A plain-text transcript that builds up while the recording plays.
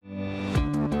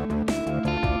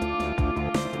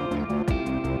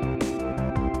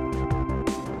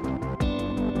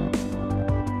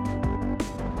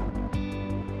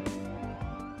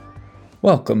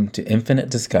Welcome to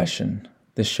Infinite Discussion,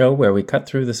 the show where we cut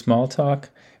through the small talk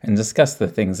and discuss the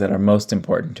things that are most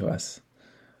important to us.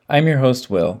 I'm your host,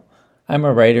 Will. I'm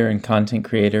a writer and content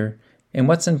creator, and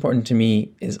what's important to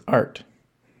me is art.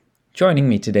 Joining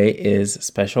me today is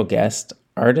special guest,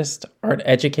 artist, art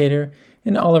educator,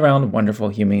 and all-around wonderful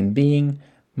human being,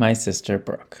 my sister,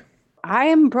 Brooke. I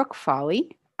am Brooke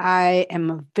Folly. I am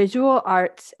a visual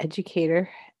arts educator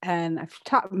and I've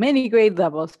taught many grade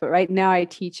levels, but right now I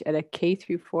teach at a K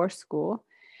through 4 school.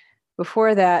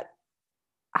 Before that,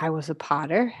 I was a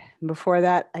potter. Before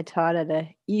that, I taught at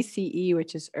a ECE,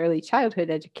 which is early childhood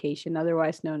education,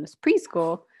 otherwise known as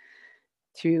preschool,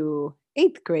 through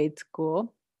 8th grade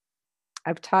school.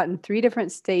 I've taught in 3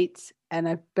 different states and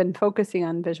I've been focusing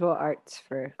on visual arts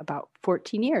for about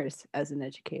 14 years as an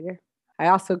educator. I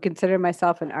also consider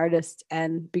myself an artist,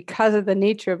 and because of the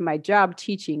nature of my job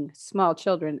teaching small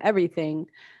children everything,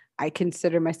 I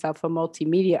consider myself a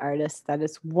multimedia artist. That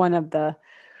is one of the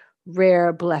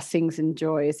rare blessings and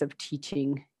joys of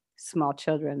teaching small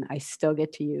children. I still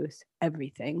get to use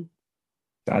everything.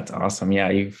 That's awesome. Yeah,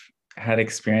 you've had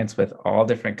experience with all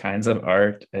different kinds of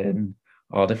art and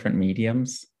all different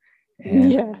mediums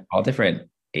and Yeah. all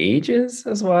different ages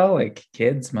as well. Like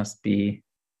kids must be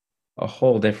a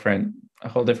whole different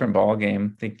ball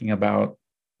game thinking about,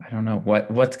 I don't know,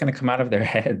 what's going to come out of their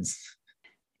heads.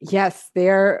 Yes, they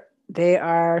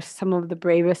are some of the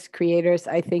bravest creators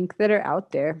I think that are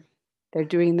out there. They're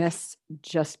doing this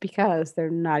just because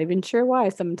they're not even sure why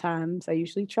sometimes. I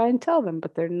usually try and tell them,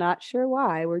 but they're not sure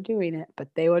why we're doing it, but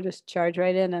they will just charge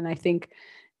right in. And I think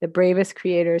the bravest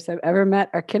creators I've ever met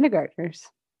are kindergartners.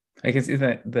 I can see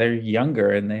that they're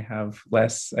younger and they have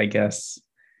less, I guess,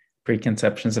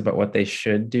 preconceptions about what they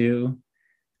should do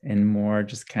and more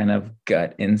just kind of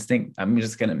gut instinct. I'm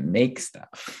just going to make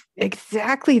stuff.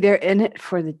 Exactly. They're in it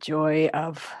for the joy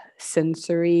of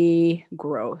sensory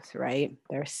growth, right?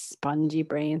 Their spongy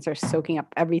brains are soaking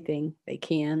up everything they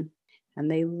can and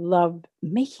they love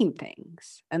making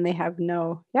things and they have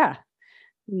no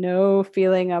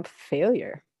feeling of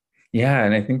failure. Yeah,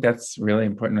 and I think that's really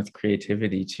important with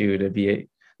creativity too, to be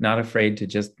not afraid to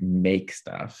just make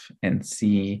stuff and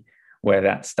see where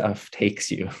that stuff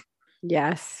takes you.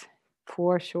 Yes,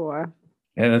 for sure.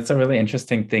 And that's a really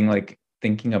interesting thing, like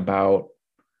thinking about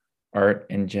art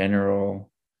in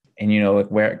general and, like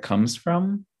where it comes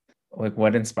from, like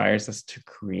what inspires us to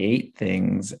create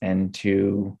things and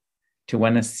to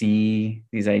want to see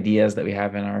these ideas that we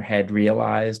have in our head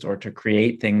realized, or to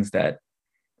create things that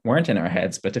weren't in our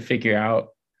heads, but to figure out,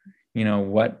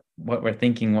 what we're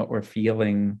thinking, what we're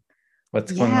feeling,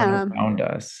 what's going on Yeah. around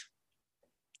us.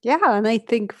 Yeah. And I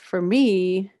think for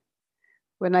me,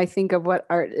 when I think of what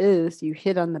art is, you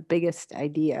hit on the biggest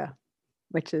idea,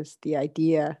 which is the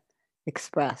idea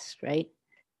expressed, right?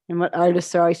 And what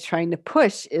artists are always trying to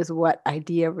push is what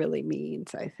idea really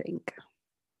means, I think.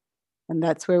 And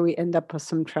that's where we end up with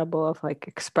some trouble of like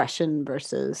expression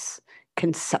versus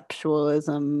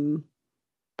conceptualism.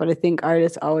 But I think art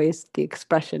is always the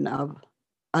expression of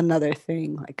another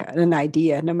thing, like an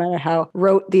idea, no matter how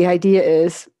rote the idea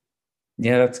is.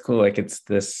 Yeah, that's cool. Like it's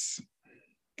this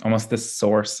almost this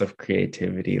source of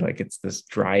creativity, like it's this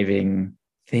driving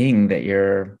thing that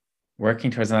you're working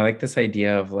towards. And I like this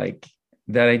idea of like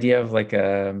that idea of like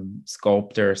a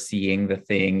sculptor seeing the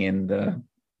thing in the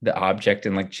object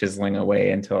and like chiseling away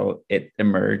until it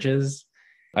emerges.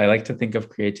 I like to think of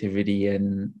creativity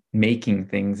and making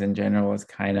things in general as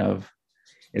kind of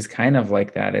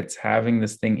like that. It's having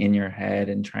this thing in your head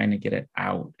and trying to get it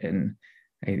out. And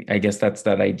I guess that's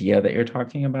that idea that you're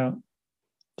talking about.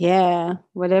 Yeah,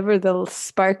 whatever the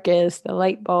spark is, the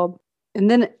light bulb. And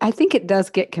then I think it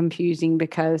does get confusing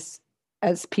because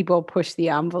as people push the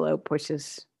envelope, which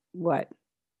is what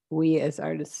we as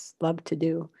artists love to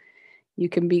do, you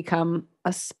can become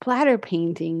a splatter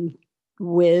painting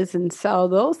whiz and sell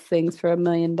those things for $1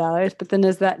 million. But then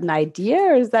is that an idea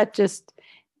or is that just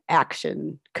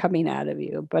action coming out of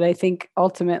you? But I think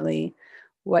ultimately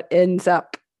what ends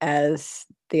up as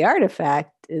the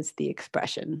artifact is the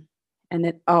expression. And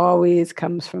it always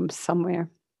comes from somewhere.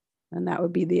 And that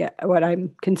would be the what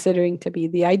I'm considering to be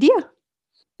the idea.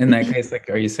 In that case, like,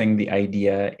 are you saying the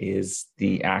idea is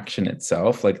the action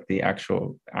itself, like the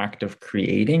actual act of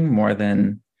creating, more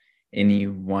than any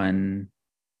one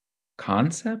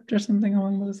concept or something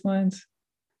along those lines?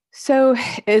 So,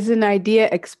 is an idea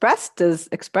expressed? Does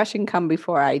expression come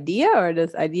before idea, or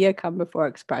does idea come before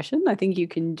expression? I think you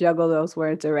can juggle those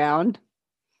words around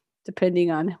depending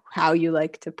on how you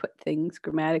like to put things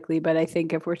grammatically. But I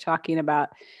think if we're talking about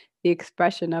the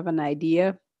expression of an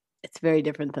idea, it's very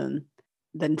different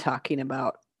than talking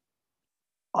about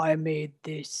I made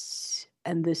this.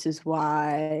 and this is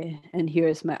why, and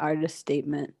here's my artist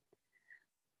statement.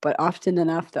 But often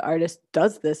enough, the artist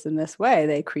does this in this way.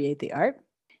 They create the art,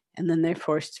 and then they're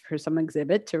forced for some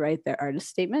exhibit to write their artist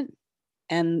statement.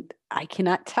 And I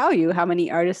cannot tell you how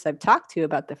many artists I've talked to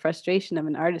about the frustration of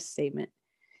an artist statement,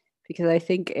 because I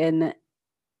think in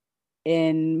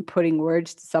putting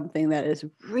words to something that is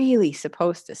really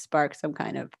supposed to spark some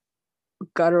kind of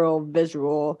guttural,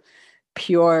 visual,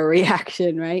 pure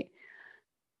reaction, right?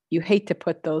 You hate to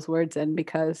put those words in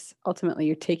because ultimately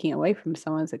you're taking away from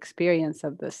someone's experience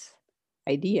of this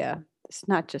idea. It's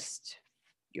not just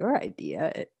your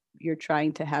idea. You're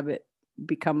trying to have it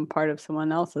become part of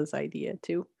someone else's idea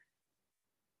too.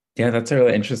 Yeah, that's a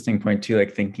really interesting point too,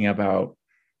 like thinking about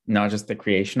not just the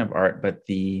creation of art, but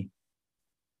I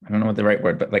don't know what the right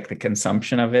word, but like the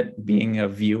consumption of it, being a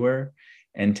viewer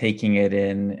and taking it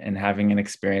in and having an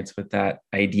experience with that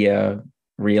idea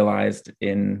realized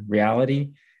in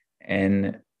reality.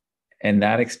 And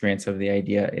that experience of the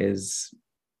idea is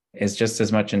just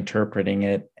as much interpreting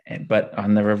it, but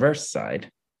on the reverse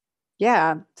side.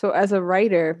 Yeah. So as a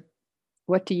writer,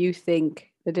 what do you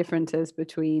think the difference is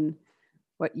between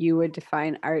what you would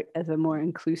define art as a more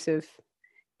inclusive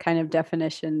kind of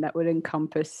definition that would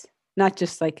encompass not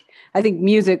just like, I think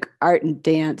music, art, and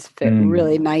dance fit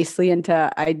really nicely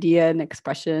into idea and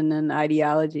expression and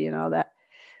ideology and all that.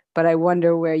 But I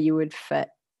wonder where you would fit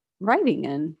writing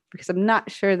in, because I'm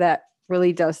not sure that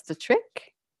really does the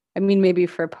trick. I mean, maybe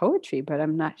for poetry, but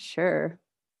I'm not sure.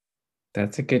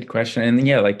 That's a good question. And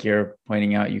yeah, like you're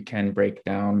pointing out, you can break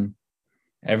down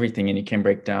everything, and you can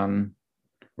break down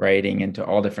writing into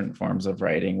all different forms of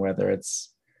writing, whether it's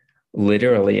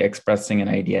literally expressing an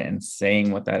idea and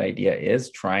saying what that idea is,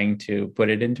 trying to put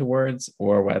it into words,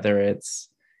 or whether it's,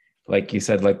 like you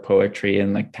said, like poetry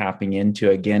and like tapping into,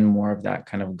 again, more of that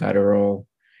kind of guttural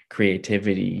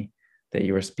creativity that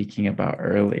you were speaking about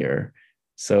earlier.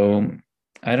 So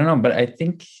I don't know, but I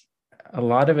think a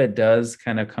lot of it does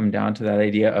kind of come down to that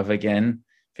idea of, again,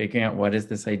 figuring out what is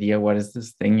this idea, what is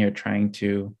this thing you're trying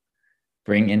to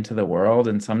bring into the world.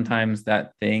 And sometimes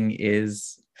that thing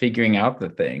is figuring out the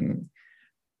thing.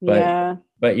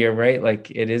 But you're right,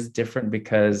 like it is different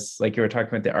because, like you were talking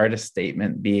about, the artist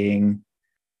statement being,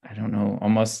 I don't know,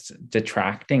 almost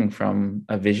detracting from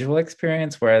a visual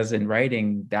experience, whereas in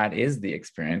writing, that is the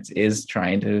experience, is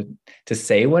trying to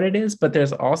say what it is. But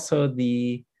there's also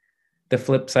the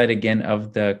flip side again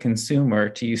of the consumer,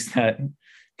 to use that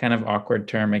kind of awkward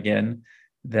term again,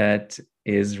 that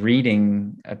is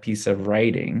reading a piece of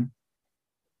writing,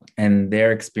 and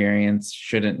their experience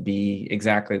shouldn't be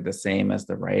exactly the same as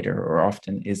the writer, or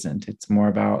often isn't. It's more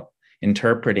about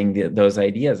interpreting those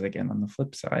ideas, again, on the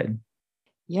flip side.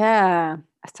 Yeah.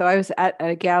 So I was at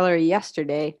a gallery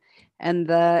yesterday, and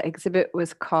the exhibit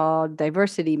was called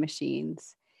Diversity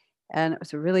Machines. And it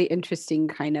was a really interesting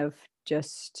kind of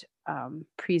just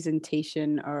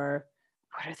presentation, or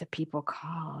what are the people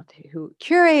called? Who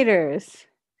curators?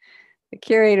 The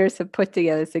curators have put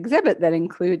together this exhibit that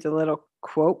includes a little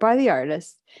quote by the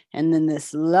artist and then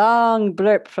this long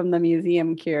blurb from the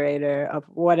museum curator of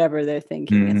whatever they're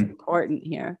thinking is important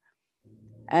here.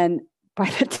 And by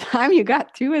the time you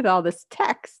got through with all this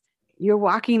text, you're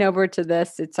walking over to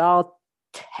this. It's all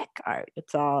tech art.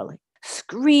 It's all like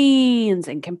screens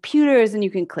and computers, and you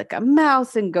can click a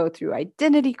mouse and go through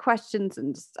identity questions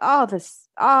and just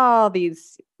all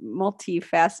these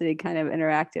multifaceted kind of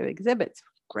interactive exhibits.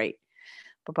 Great.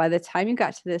 But by the time you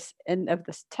got to this end of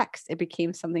this text, it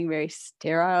became something very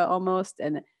sterile almost,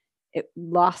 and it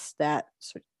lost that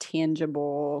sort of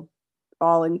tangible,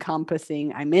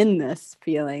 all-encompassing, I'm in this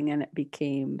feeling, and it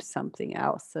became something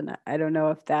else. And I don't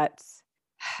know if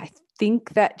I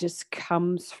think that just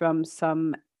comes from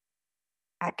some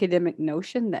academic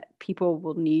notion that people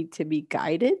will need to be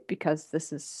guided because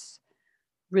this is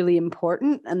really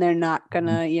important, and they're not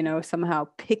gonna, somehow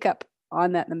pick up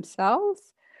on that themselves.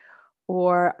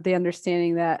 Or the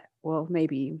understanding that, well,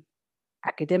 maybe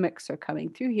academics are coming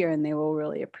through here and they will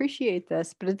really appreciate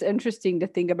this. But it's interesting to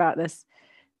think about this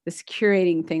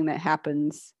curating thing that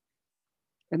happens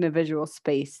in a visual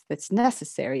space that's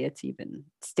necessary. It's even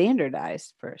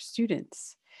standardized for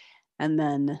students. And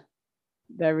then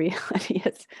the reality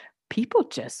is people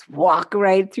just walk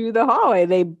right through the hallway.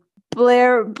 They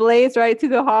blaze right through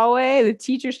the hallway. The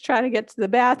teacher's trying to get to the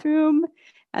bathroom.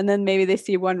 And then maybe they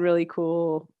see one really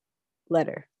cool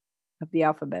letter of the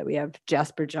alphabet. We have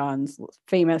Jasper John's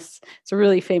it's a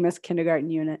really famous kindergarten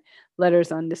unit,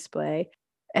 letters on display.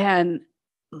 And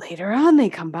later on they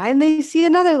come by and they see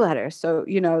another letter. So,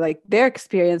 like their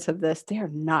experience of this, they're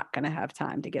not going to have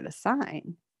time to get a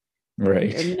sign.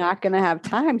 Right. They're not going to have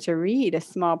time to read a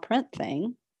small print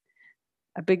thing.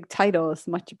 a big title is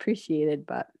much appreciated,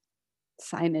 but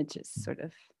signage is sort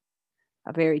of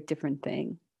a very different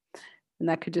thing. And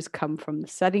that could just come from the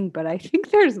setting, but I think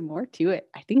there's more to it.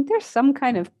 I think there's some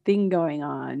kind of thing going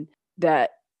on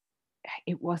that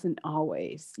it wasn't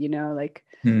always, like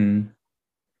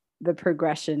the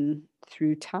progression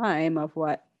through time of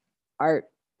what art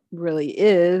really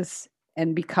is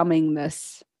and becoming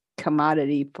this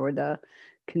commodity for the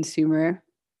consumer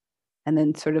and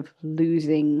then sort of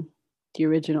losing the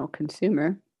original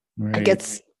consumer. Right. I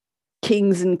guess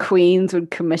kings and queens would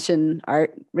commission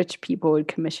art, rich people would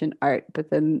commission art, but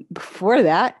then before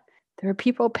that, there were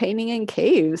people painting in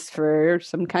caves for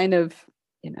some kind of,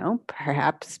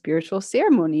 perhaps spiritual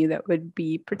ceremony that would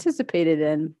be participated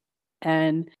in.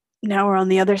 And now we're on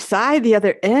the other side, the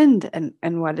other end.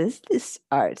 And what is this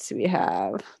art we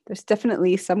have? There's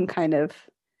definitely some kind of,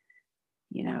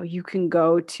 you can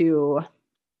go to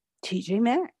TJ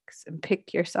Maxx and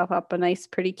pick yourself up a nice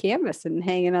pretty canvas and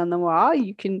hang it on the wall.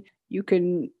 You can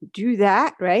do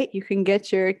that, right? You can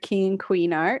get your king and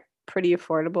queen art, pretty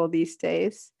affordable these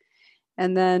days.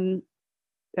 And then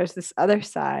there's this other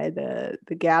side,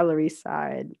 the gallery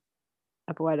side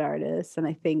of what art is. And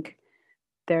I think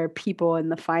there are people in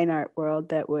the fine art world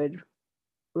that would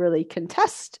really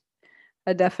contest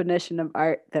a definition of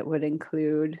art that would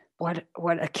include what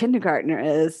a kindergartner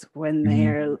is when they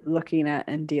are looking at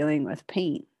and dealing with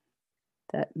paint.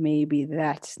 That maybe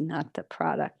that's not the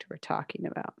product we're talking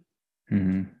about.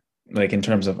 Like in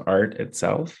terms of art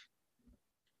itself.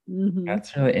 Mm-hmm.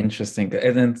 That's really interesting.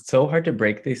 And then it's so hard to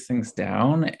break these things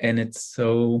down. And it's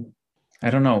so, I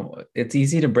don't know, it's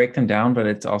easy to break them down, but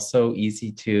it's also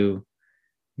easy to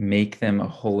make them a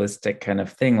holistic kind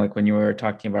of thing. Like when you were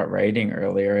talking about writing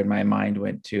earlier, and my mind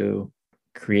went to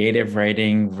creative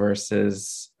writing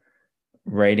versus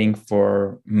writing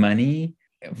for money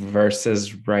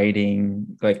versus writing,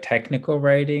 like technical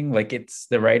writing. Like it's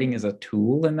the writing is a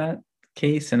tool in that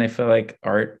case. And I feel like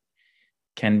art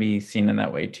can be seen in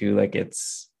that way too. Like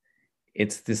it's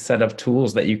this set of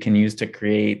tools that you can use to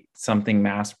create something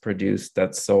mass produced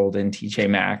that's sold in TJ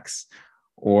Maxx,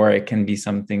 or it can be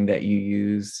something that you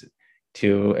use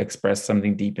to express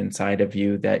something deep inside of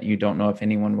you that you don't know if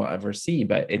anyone will ever see,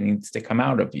 but it needs to come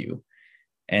out of you.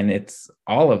 And it's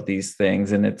all of these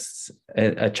things. And it's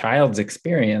a child's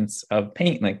experience of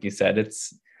paint. Like you said,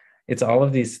 it's all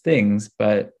of these things,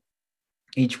 but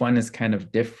each one is kind of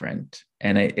different.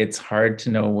 And it's hard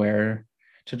to know where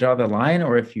to draw the line,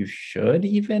 or if you should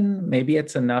even. Maybe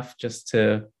it's enough just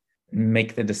to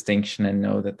make the distinction and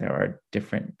know that there are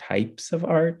different types of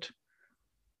art.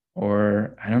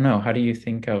 Or I don't know, how do you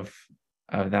think of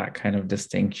that kind of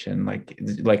distinction?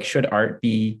 Like should art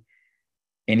be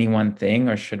any one thing,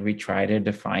 or should we try to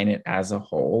define it as a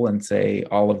whole and say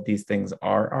all of these things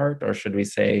are art? Or should we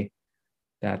say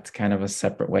that's kind of a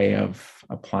separate way of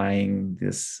applying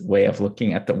this way of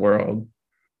looking at the world?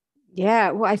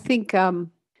 Yeah, well, I think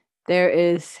there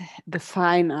is the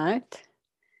fine art,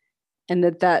 and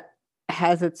that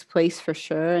has its place for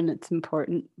sure, and it's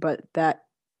important. But that,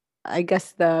 I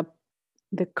guess, the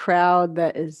crowd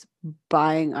that is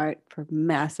buying art for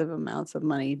massive amounts of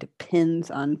money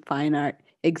depends on fine art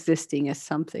existing as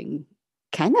something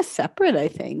kind of separate, I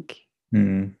think.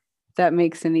 If that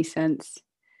makes any sense.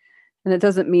 And it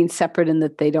doesn't mean separate in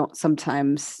that they don't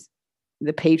sometimes,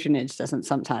 the patronage doesn't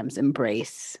sometimes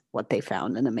embrace what they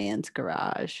found in a man's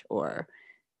garage, or,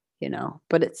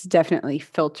 but it's definitely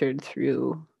filtered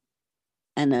through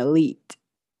an elite.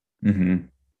 And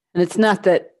it's not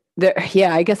that there,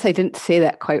 I guess I didn't say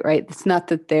that quite right. It's not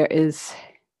that there is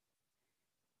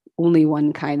only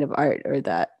one kind of art, or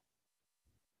that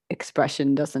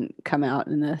expression doesn't come out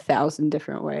in 1,000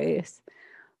 different ways.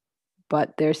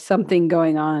 But there's something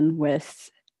going on with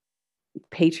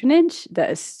patronage that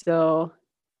is still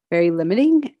very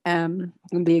limiting. In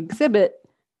the exhibit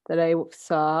that I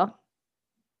saw,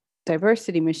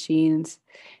 Diversity Machines,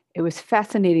 it was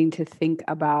fascinating to think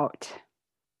about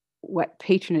what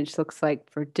patronage looks like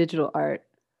for digital art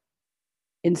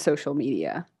in social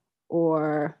media,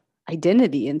 or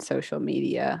identity in social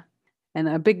media. And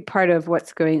a big part of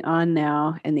what's going on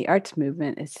now in the arts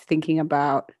movement is thinking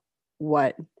about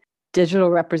what digital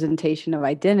representation of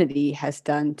identity has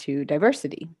done to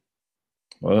diversity.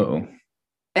 Whoa.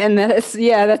 And that's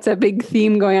a big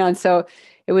theme going on. So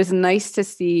it was nice to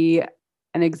see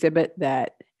an exhibit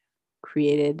that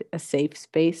created a safe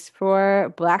space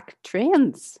for Black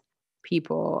trans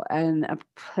people, and a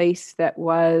place that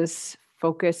was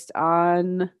focused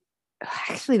on,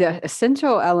 actually the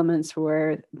essential elements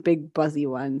were big buzzy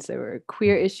ones. There were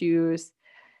queer issues,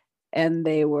 and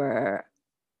they were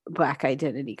Black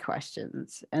identity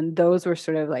questions. And those were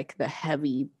sort of like the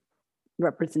heavy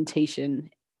representation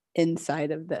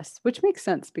inside of this, which makes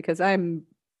sense because I'm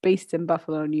based in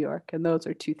Buffalo, New York, and those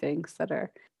are two things that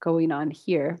are going on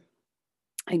here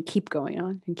and keep going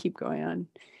on and keep going on.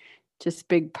 Just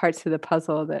big parts of the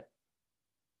puzzle that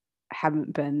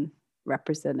haven't been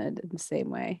represented in the same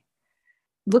way.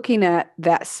 Looking at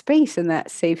that space and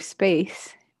that safe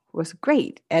space was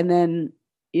great. And then,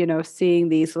 seeing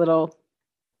these little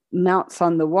mounts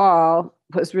on the wall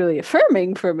was really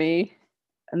affirming for me.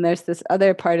 And there's this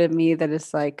other part of me that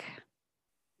is like,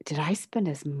 did I spend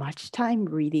as much time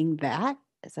reading that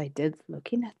as I did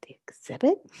looking at the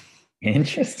exhibit?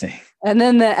 Interesting. And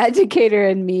then the educator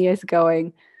in me is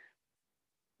going,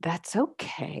 that's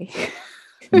okay.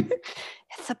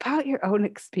 It's about your own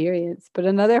experience. But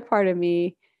another part of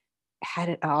me had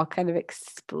it all kind of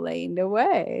explained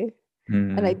away.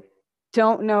 And I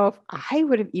don't know if I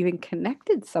would have even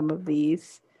connected some of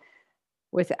these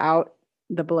without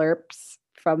the blurps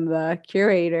from the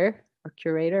curator or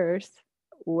curators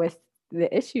with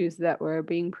the issues that were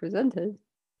being presented.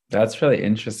 That's really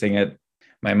interesting.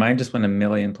 My mind just went a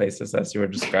million places as you were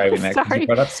describing that, because you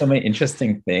brought up so many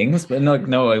interesting things. But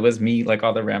no, it was me, like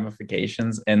all the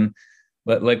ramifications.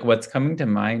 But like what's coming to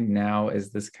mind now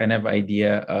is this kind of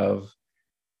idea of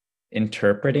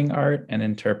interpreting art and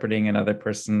interpreting another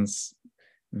person's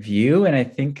view. And I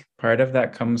think part of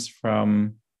that comes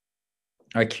from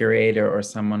a curator or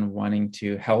someone wanting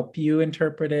to help you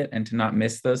interpret it and to not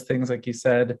miss those things, like you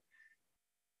said.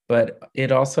 But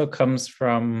it also comes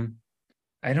from,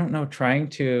 I don't know, trying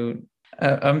to,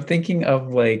 I'm thinking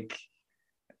of like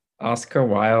Oscar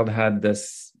Wilde had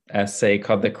this essay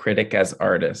called The Critic as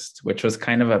Artist, which was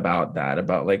kind of about that,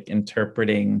 about like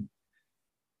interpreting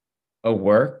a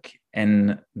work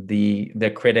and the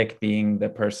critic being the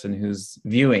person who's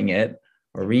viewing it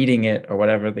or reading it or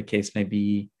whatever the case may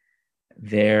be.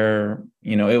 There,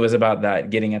 it was about that,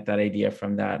 getting at that idea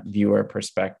from that viewer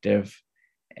perspective,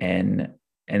 and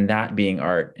that being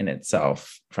art in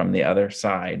itself from the other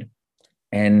side.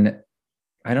 And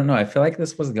I don't know, I feel like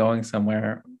this was going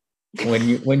somewhere when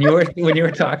you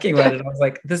were talking about it. I was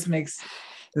like, this makes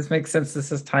sense,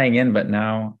 this is tying in, but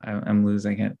now I'm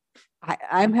losing it.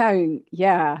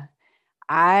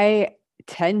 I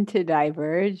tend to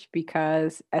diverge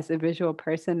because as a visual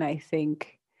person, I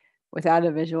think without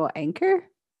a visual anchor,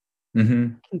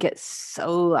 can get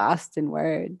so lost in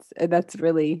words. And that's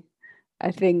really,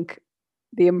 I think,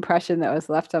 the impression that was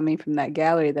left on me from that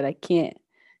gallery that I can't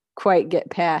quite get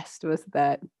past was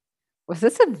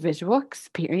this a visual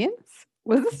experience?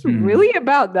 Was this really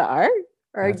about the art?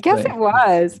 Or I guess it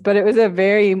was, but it was a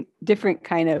very different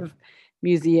kind of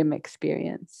museum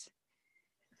experience.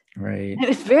 Right. And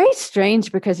it's very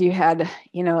strange because you had,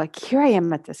 like, here I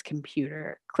am at this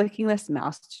computer, clicking this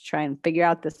mouse to try and figure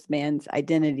out this man's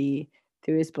identity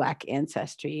through his Black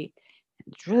ancestry.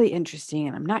 It's really interesting.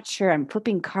 And I'm not sure, I'm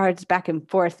flipping cards back and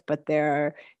forth, but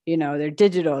they're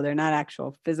digital. They're not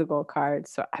actual physical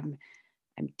cards. So I'm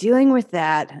dealing with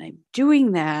that and I'm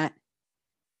doing that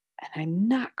and I'm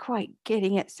not quite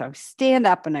getting it. So I stand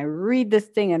up and I read this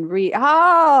thing and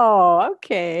oh,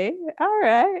 okay. All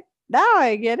right. Now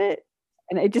I get it.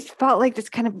 And it just felt like this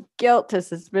kind of guilt as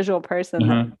this visual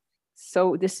person.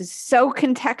 So this is so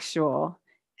contextual.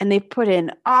 And they put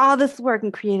in all this work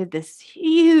and created this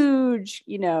huge,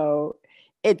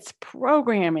 it's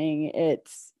programming,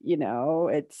 it's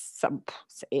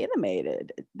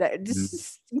animated. This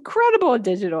is incredible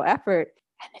digital effort.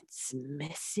 And it's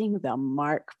missing the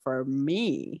mark for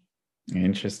me.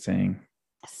 Interesting.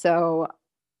 So,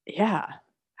 yeah.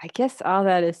 I guess all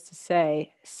that is to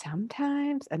say,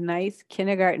 sometimes a nice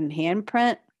kindergarten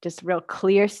handprint, just a real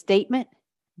clear statement.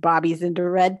 Bobby's into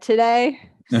red today.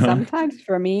 Sometimes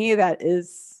for me, that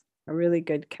is a really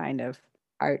good kind of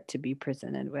art to be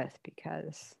presented with,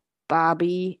 because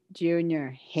Bobby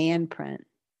Jr. handprint,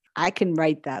 I can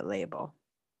write that label.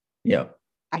 Yeah.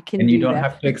 I can. And you don't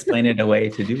have to explain it away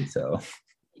to do so.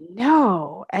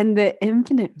 No. And the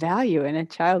infinite value in a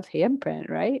child's handprint,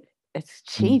 right? It's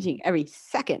changing every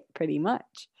second, pretty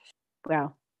much.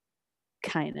 Well,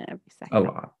 kind of every second. A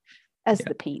lot. As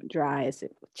the paint dries,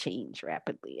 it will change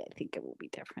rapidly. I think it will be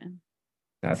different.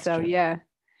 That's so true.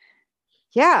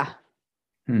 Yeah.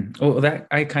 Well, that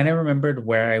I kind of remembered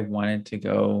where I wanted to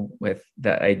go with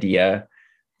that idea,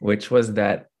 which was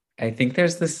that I think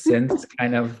there's this sense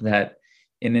kind of that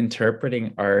in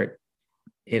interpreting art,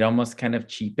 it almost kind of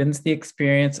cheapens the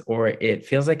experience, or it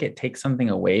feels like it takes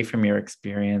something away from your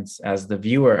experience as the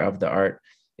viewer of the art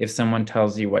if someone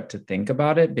tells you what to think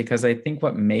about it. Because I think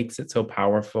what makes it so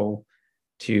powerful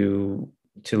to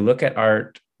look at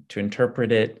art, to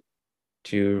interpret it,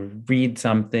 to read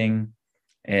something,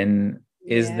 and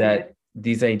is that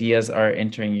these ideas are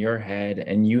entering your head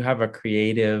and you have a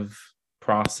creative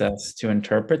process to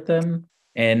interpret them.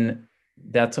 And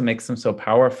that's what makes them so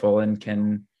powerful and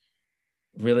can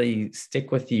really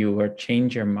stick with you or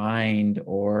change your mind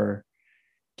or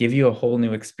give you a whole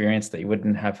new experience that you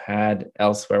wouldn't have had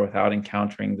elsewhere without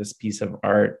encountering this piece of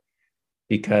art,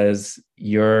 because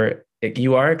you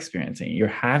are experiencing, you're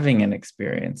having an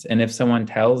experience. And if someone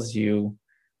tells you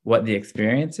what the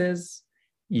experience is,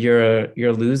 you're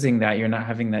losing that. You're not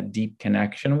having that deep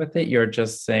connection with it. You're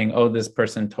just saying, oh, this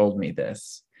person told me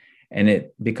this. And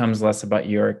it becomes less about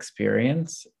your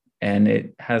experience and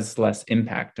it has less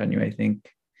impact on you, I think,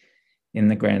 in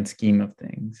the grand scheme of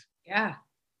things. Yeah.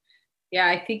 Yeah,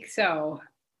 I think so.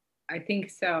 I think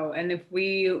so. And if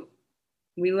we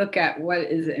look at what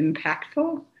is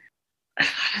impactful, a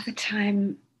lot of the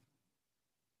time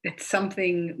it's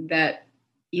something that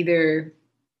either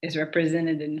is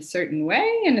represented in a certain way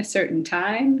in a certain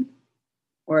time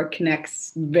or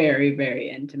connects very, very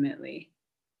intimately.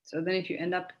 So then if you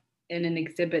end up in an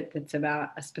exhibit that's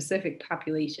about a specific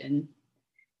population,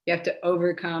 you have to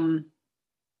overcome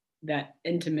that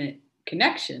intimate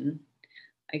connection.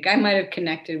 Like I might have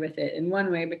connected with it in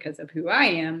one way because of who I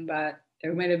am, but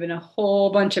there might have been a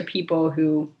whole bunch of people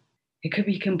who it could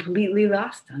be completely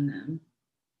lost on them.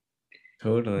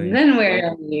 Totally. And then where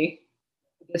are we?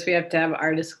 I guess we have to have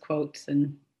artist quotes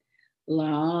and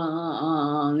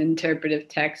long interpretive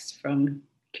text from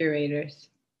curators.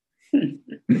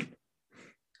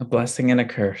 A blessing and a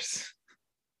curse.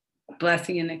 A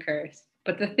blessing and a curse.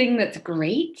 But the thing that's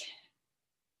great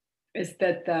is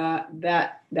that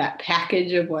that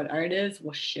package of what art is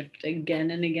will shift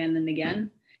again and again and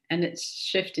again. And it's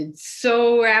shifted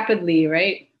so rapidly,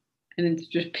 right? And it's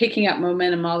just picking up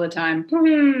momentum all the time.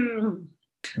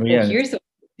 Yeah.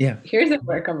 Here's a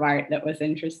work of art that was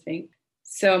interesting.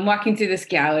 So I'm walking through this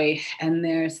gallery and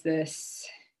there's this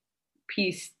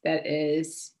piece that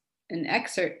is an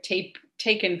excerpt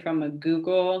taken from a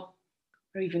Google,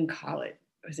 or even call it,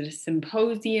 was it a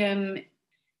symposium?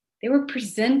 They were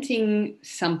presenting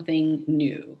something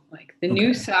new, like the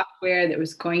new software that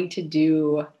was going to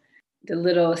do the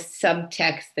little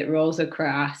subtext that rolls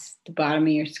across the bottom of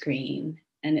your screen.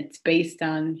 And it's based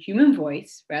on human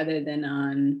voice rather than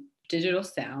on digital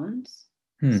sounds.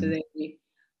 So they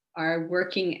are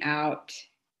working out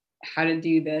how to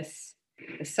do the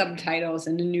subtitles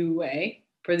in a new way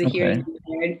for the hearing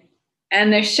impaired.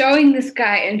 And they're showing this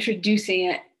guy introducing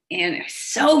it. And it's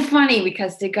so funny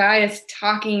because the guy is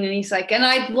talking and he's like, and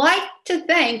I'd like to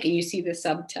thank, and you see the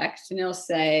subtext and he'll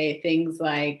say things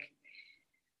like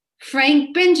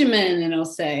Frank Benjamin, and he'll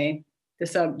say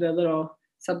the little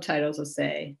subtitles will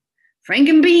say Frank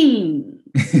and Bean.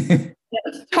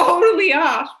 That's totally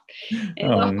off.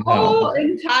 And the whole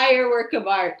entire work of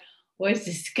art was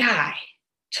this guy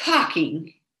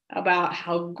talking about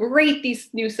how great these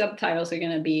new subtitles are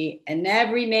going to be. And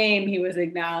every name he was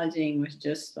acknowledging was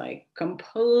just like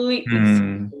completely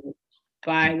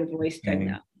by the voice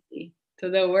technology. So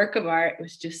the work of art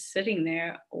was just sitting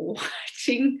there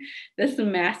watching this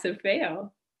massive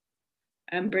fail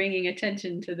and bringing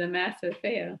attention to the massive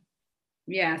fail.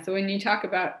 Yeah, so when you talk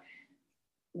about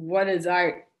what is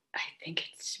art, I think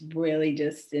it's really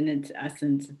just in its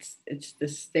essence, it's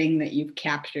this thing that you've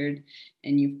captured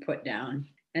and you've put down.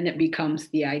 And it becomes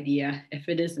the idea if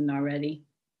it isn't already.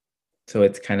 So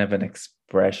it's kind of an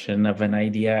expression of an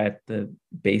idea at the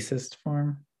basest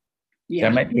form. Yeah.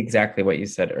 That might be exactly what you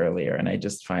said earlier. And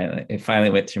it finally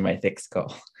went through my thick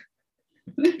skull.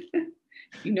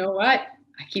 You know what?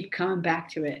 I keep coming back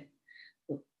to it.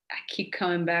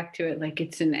 Like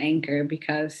it's an anchor,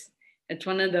 because it's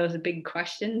one of those big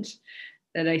questions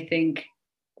that I think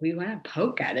we want to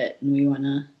poke at it and we want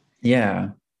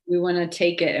to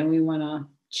take it and we want to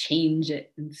change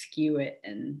it and skew it,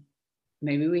 and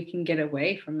maybe we can get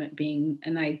away from it being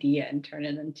an idea and turn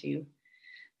it into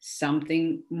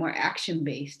something more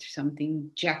action-based, something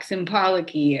Jackson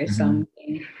Pollock-y or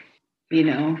something,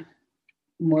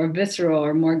 more visceral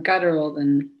or more guttural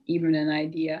than even an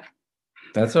idea.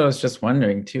 That's what I was just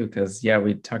wondering too, because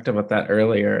we talked about that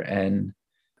earlier, and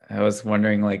I was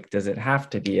wondering, like, does it have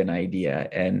to be an idea?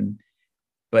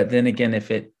 But then again,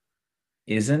 if it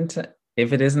isn't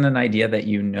an idea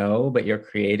that but you're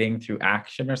creating through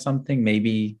action or something,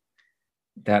 maybe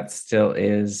that still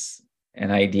is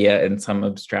an idea in some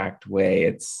abstract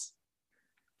way.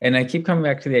 And I keep coming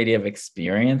back to the idea of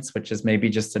experience, which is maybe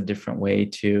just a different way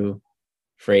to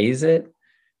phrase it.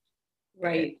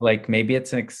 Right. Like maybe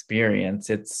it's an experience.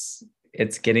 It's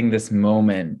getting this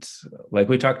moment. Like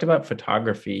we talked about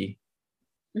photography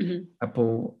a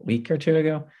week or two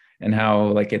ago. and how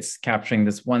like it's capturing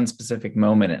this one specific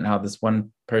moment and how this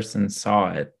one person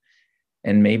saw it.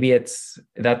 And maybe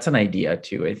that's an idea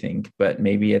too, I think, but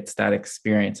maybe it's that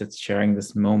experience, it's sharing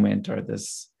this moment or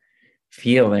this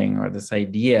feeling or this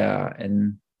idea.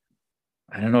 And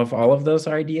I don't know if all of those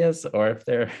are ideas or if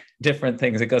they're different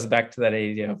things. It goes back to that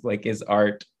idea of like, is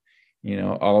art,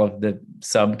 all of the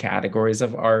subcategories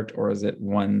of art, or is it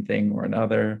one thing or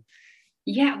another?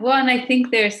 Yeah, well, and I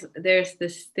think there's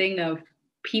this thing of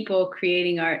people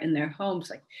creating art in their homes.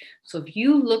 Like, so if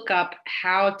you look up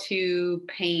how to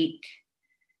paint,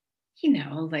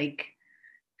 like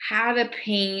how to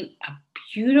paint a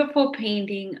beautiful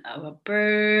painting of a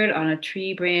bird on a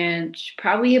tree branch,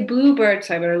 probably a bluebird.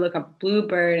 So I better look up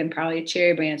bluebird, and probably a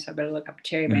cherry branch. So I better look up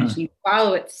cherry branch. Uh-huh. And you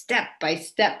follow it step by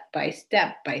step by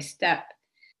step by step.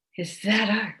 Is that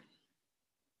art?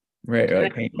 Right, or And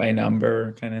like paint by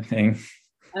number kind of thing.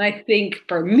 I think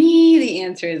for me, the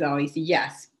answer is always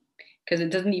yes, because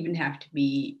it doesn't even have to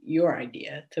be your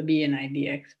idea to be an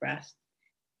idea expressed.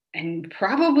 And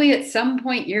probably at some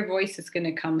point your voice is going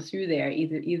to come through there,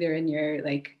 either in your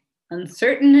like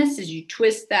uncertainness as you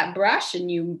twist that brush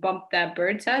and you bump that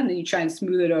bird's head and then you try and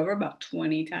smooth it over about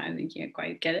 20 times and you can't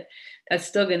quite get it. That's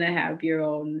still going to have your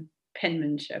own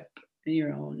penmanship and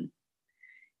your own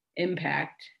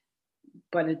impact,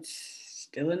 but it's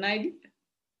still an idea.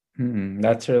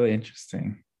 That's really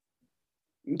interesting.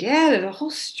 Yeah, there's a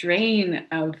whole strain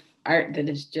of art that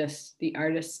is just the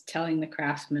artist telling the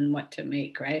craftsman what to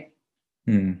make, right?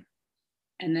 Hmm.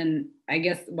 And then I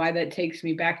guess why that takes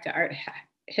me back to art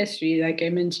history, like I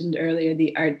mentioned earlier,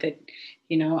 the art that,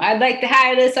 I'd like to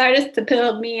hire this artist to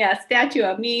build me a statue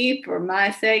of me for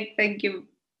my sake. Thank you.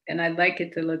 And I'd like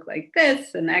it to look like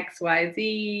this and X, Y,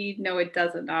 Z. No, it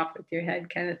doesn't, off with your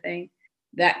head kind of thing.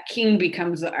 That king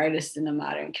becomes the artist in a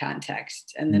modern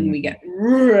context. And then we get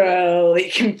really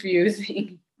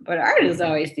confusing. But art is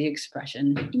always the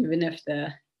expression, even if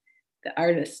the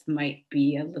artist might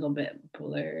be a little bit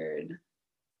blurred.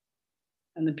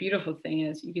 And the beautiful thing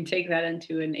is you can take that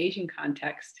into an Asian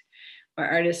context where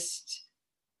artists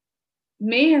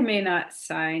may or may not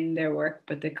sign their work,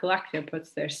 but the collector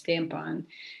puts their stamp on.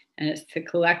 And it's the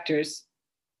collector's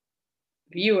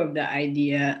view of the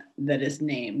idea that is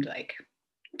named, like,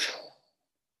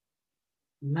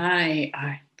 my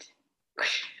art.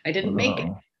 I didn't make it,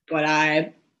 but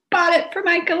I bought it for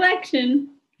my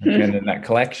collection. And then that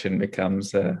collection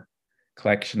becomes a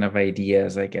collection of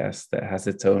ideas, I guess, that has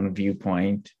its own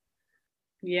viewpoint.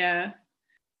 Yeah.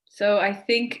 So I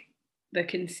think the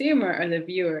consumer or the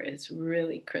viewer is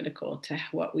really critical to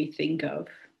what we think of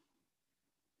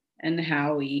and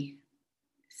how we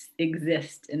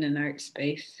exist in an art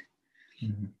space.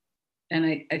 Mm-hmm. And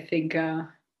I think, I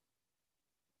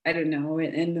don't know,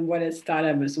 and what is thought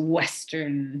of as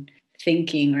Western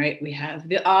thinking, right? We have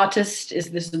the artist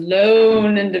is this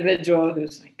lone individual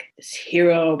who's like this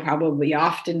hero, probably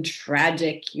often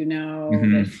tragic,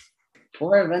 mm-hmm.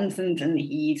 Poor Vincent, and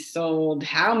he sold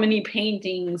how many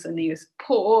paintings, and he was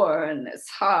poor and it's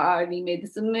hard. And he made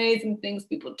this amazing things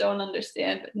people don't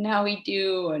understand, but now we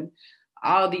do, and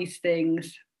all these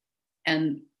things.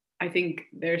 And I think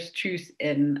there's truth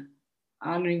in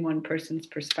honoring one person's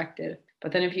perspective.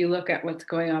 But then if you look at what's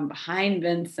going on behind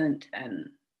Vincent and,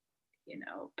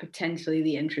 potentially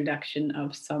the introduction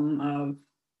of some of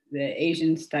the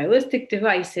Asian stylistic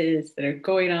devices that are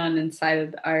going on inside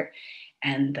of the art,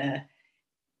 and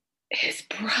his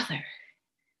brother,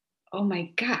 oh my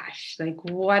gosh, like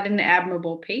what an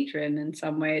admirable patron. In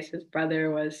some ways, his brother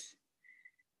was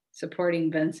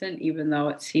supporting Vincent, even though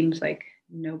it seems like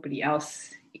nobody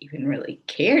else even really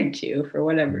cared to for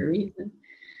whatever reason.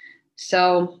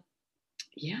 So,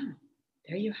 yeah,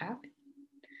 there you have it.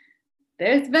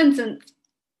 There's Vincent,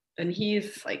 and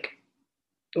he's like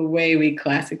the way we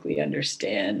classically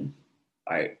understand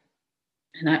art.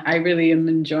 And I really am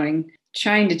enjoying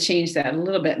trying to change that a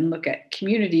little bit and look at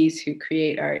communities who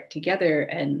create art together.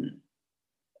 And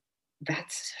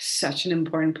that's such an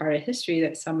important part of history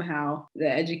that somehow the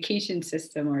education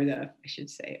system, or I should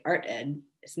say art ed,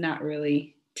 is not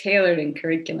really tailored in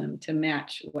curriculum to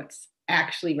match what's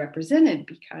actually represented,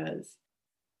 because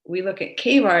we look at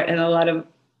cave art and a lot of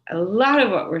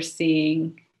what we're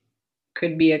seeing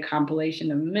could be a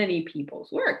compilation of many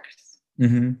people's works.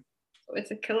 Mm-hmm. So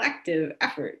it's a collective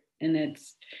effort, and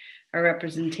it's a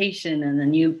representation. And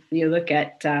then you look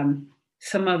at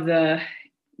some of the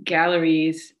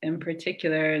galleries in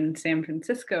particular in San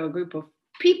Francisco, a group of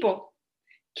people,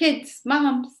 kids,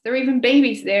 moms, there were even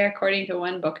babies there, according to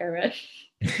one book I read.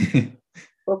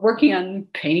 Were working on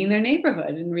painting their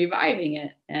neighborhood and reviving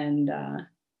it. And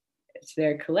it's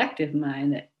their collective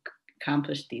mind that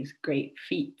accomplished these great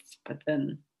feats. But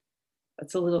then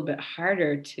that's a little bit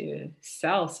harder to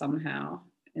sell somehow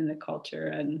in the culture.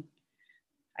 And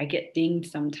I get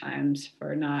dinged sometimes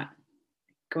for not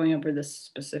going over the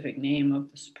specific name of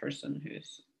this person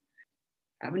who's,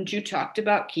 haven't you talked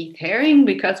about Keith Haring?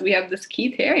 Because we have this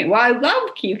Keith Haring. Well, I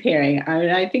love Keith Haring. I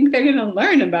mean, I think they're going to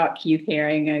learn about Keith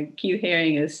Haring. Keith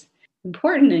Haring is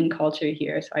important in culture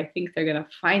here. So I think they're going to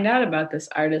find out about this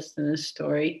artist and this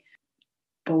story.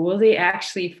 But will they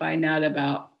actually find out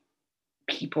about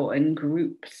people and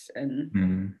groups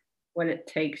and what it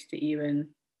takes to even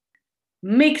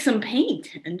make some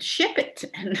paint and ship it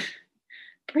and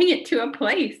bring it to a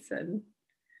place and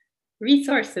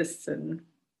resources and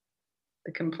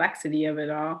the complexity of it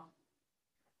all?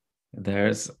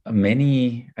 There's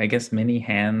many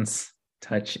hands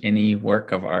touch any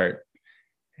work of art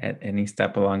at any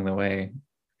step along the way,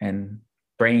 and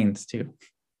brains too.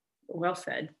 Well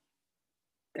said.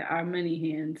 There are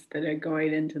many hands that are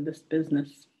going into this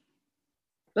business.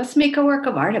 Let's make a work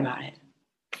of art about it.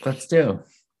 Let's do.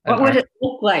 What would it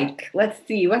look like? Let's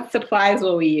see. What supplies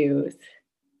will we use?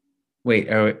 Wait,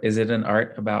 is it an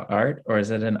art about art, or is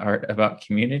it an art about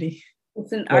community?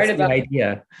 It's an art about the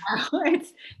idea.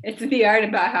 It's the art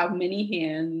about how many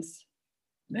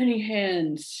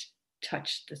hands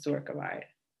touched this work of art.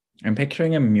 I'm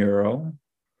picturing a mural.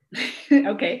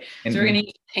 Okay, so we're gonna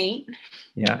use paint.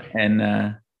 Yeah, and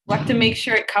we'll have to make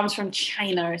sure it comes from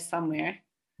China or somewhere.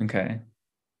 Okay,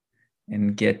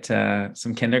 and get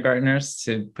some kindergartners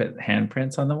to put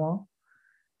handprints on the wall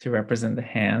to represent the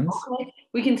hands. Okay.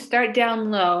 We can start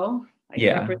down low, like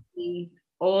representing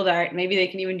old art. Maybe they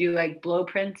can even do like blow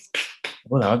prints.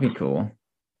 Well, that would be cool.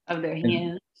 Of their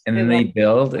hands. And then they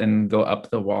build and go up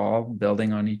the wall,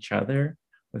 building on each other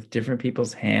with different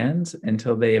people's hands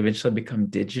until they eventually become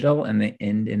digital and they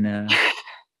end in a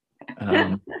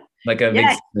like a big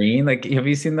screen. Like, have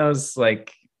you seen those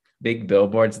like big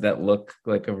billboards that look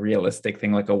like a realistic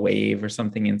thing, like a wave or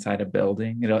something inside a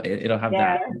building? It'll have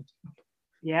that.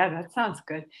 Yeah, that sounds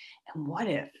good. And what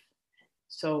if?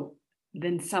 So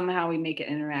then somehow we make it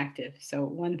interactive. So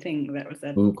one thing that was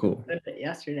cool.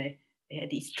 Yesterday, they had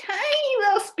these tiny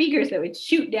little speakers that would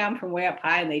shoot down from way up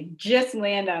high, and they just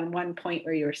land on one point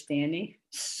where you were standing.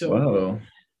 So cool.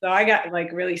 So I got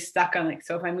like really stuck on like,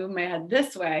 so if I move my head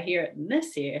this way, I hear it in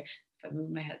this ear. If I move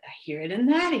my head, I hear it in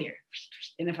that ear.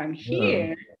 And if I'm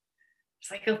here, it's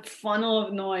like a funnel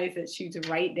of noise that shoots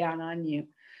right down on you.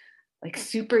 Like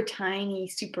super tiny,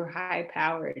 super high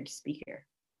powered speaker.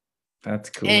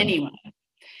 That's cool. Anyway,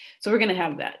 so we're going to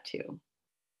have that too.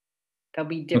 There'll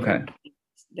be different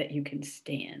points that you can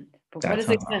stand. But what is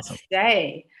it going to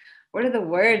say? What are the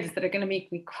words that are going to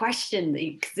make me question the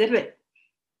exhibit?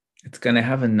 It's going to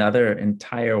have another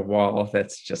entire wall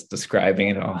that's just describing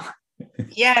it all.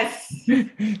 Yes.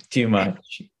 Too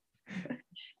much.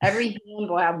 Every hand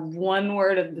will have one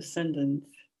word of the sentence.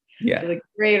 Yeah. So the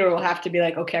creator will have to be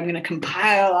like, okay, I'm going to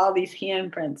compile all these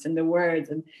handprints into words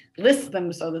and list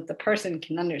them so that the person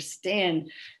can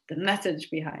understand the message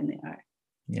behind the art.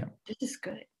 Yeah. This is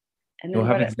good. And then we'll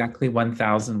have exactly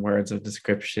 1,000 words of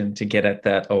description to get at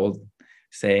that old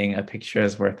saying, a picture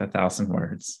is worth 1,000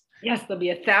 words. Yes, there'll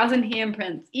be 1,000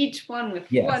 handprints, each one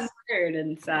with one word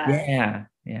inside. Yeah.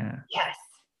 Yeah. Yes.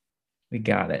 We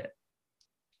got it.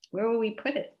 Where will we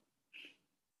put it?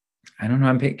 I don't know.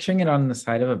 I'm picturing it on the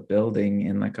side of a building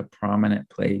in like a prominent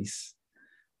place,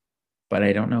 but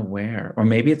I don't know where. Or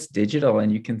maybe it's digital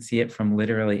and you can see it from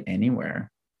literally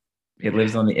anywhere. It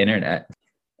lives on the internet.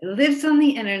 It lives on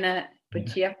the internet,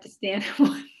 but you have to stand in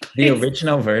one place. The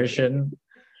original version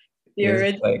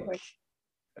is like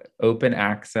open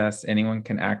access. Anyone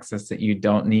can access it. You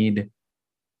don't need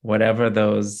whatever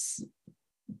those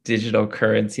digital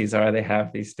currencies are they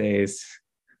have these days.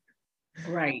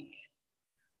 Right.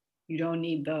 You don't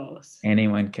need those.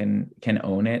 Anyone can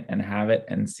own it and have it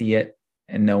and see it,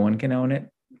 and no one can own it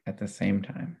at the same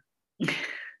time.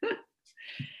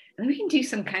 And we can do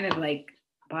some kind of like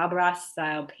Bob Ross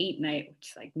style paint night,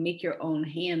 which is like make your own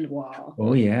hand wall.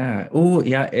 Oh yeah. Oh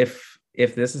yeah. If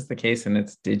this is the case and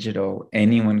it's digital,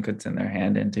 anyone could send their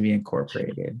hand in to be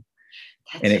incorporated.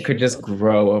 And it could just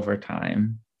grow over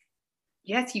time.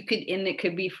 Yes, you could, and it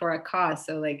could be for a cause.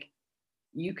 So like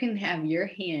you can have your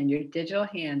hand, your digital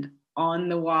hand on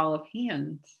the wall of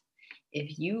hands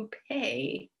if you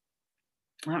pay,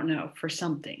 I don't know, for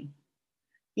something.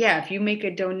 Yeah, if you make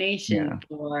a donation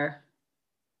for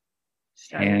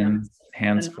hands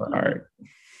for art.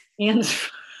 Hands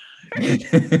for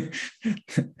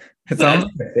It's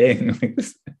almost a thing. Like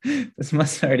this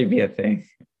must already be a thing.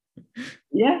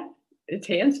 Yeah, it's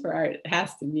hands for art. It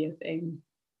has to be a thing.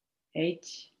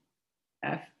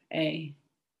 HFA.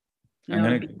 I'm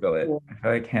gonna Google it. I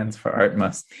feel like hands for art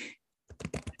must be.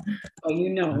 Oh,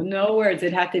 no words.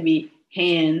 It had to be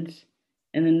hands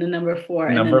and then the number 4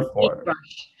 and then Number a 4.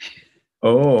 paintbrush.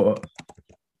 Oh,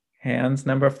 hands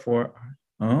number 4.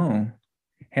 Oh,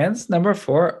 hands number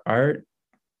 4 art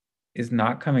is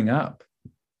not coming up.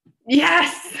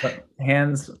 Yes. But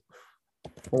hands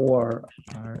 4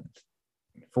 art.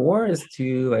 4 is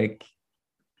too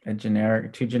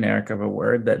too generic of a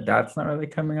word that's not really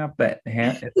coming up, but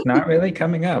it's not really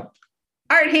coming up.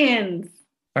 Art hands.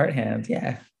 Art hands,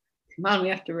 yeah. Come on, we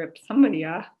have to rip somebody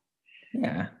off.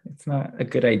 Yeah, it's not a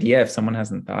good idea if someone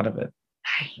hasn't thought of it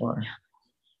before.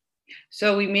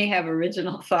 So we may have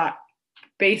original thought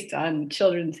based on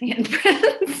children's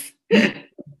handprints.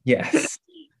 Yes.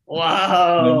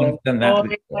 Whoa. No one's done that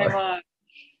before.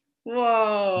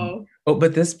 Whoa. Oh,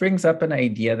 but this brings up an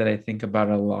idea that I think about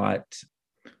a lot,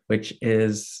 which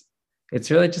is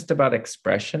it's really just about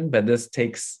expression, but this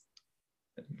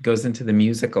goes into the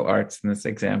musical arts in this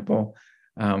example,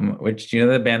 which, do you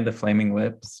know the band The Flaming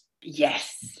Lips?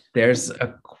 Yes. There's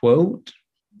a quote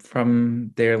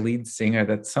from their lead singer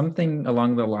that's something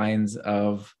along the lines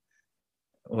of,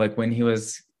 like, when he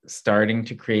was starting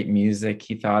to create music,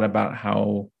 he thought about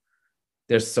how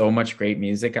there's so much great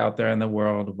music out there in the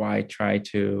world. Why try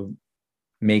to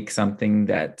make something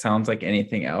that sounds like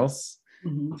anything else?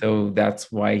 Mm-hmm. So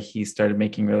that's why he started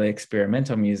making really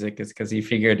experimental music, is because he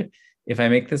figured, if I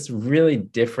make this really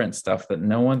different stuff that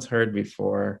no one's heard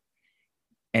before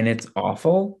and it's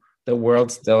awful, the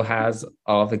world still has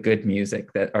all the good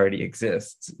music that already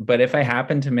exists. But if I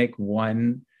happen to make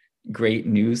one great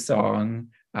new song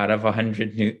out of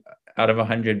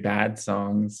 100 bad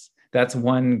songs, that's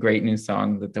one great new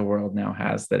song that the world now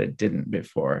has that it didn't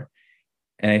before.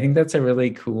 And I think that's a really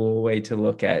cool way to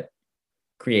look at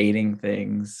creating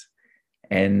things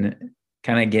and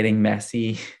kind of getting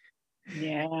messy.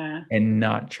 Yeah. And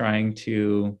not trying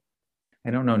to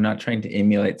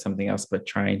emulate something else, but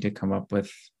trying to come up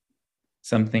with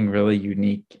something really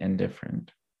unique and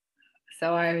different.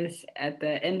 So I was, at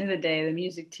the end of the day, the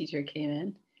music teacher came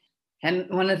in. And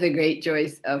one of the great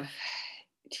joys of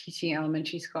teaching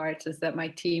elementary school arts is that my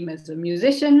team is a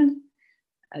musician,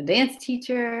 a dance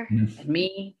teacher, and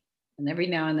me, and every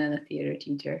now and then a theater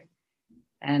teacher.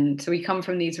 And so we come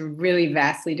from these really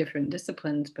vastly different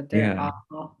disciplines, but they're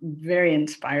all very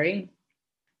inspiring.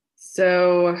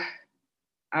 So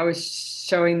I was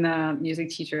showing the music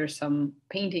teacher some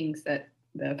paintings that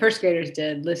the first graders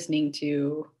did, listening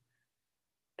to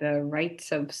the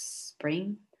Rites of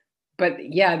Spring.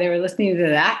 But yeah, they were listening to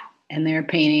that and they were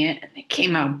painting it, and it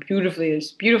came out beautifully.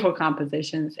 There's beautiful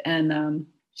compositions. And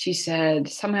she said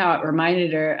somehow it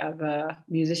reminded her of a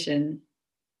musician.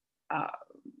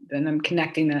 Then I'm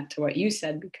connecting that to what you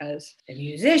said, because the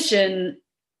musician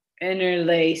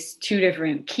interlace two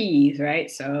different keys, right?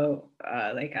 So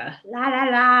like a la la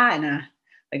la and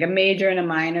like a major and a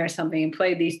minor or something, and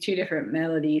play these two different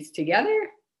melodies together.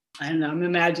 I don't know, I'm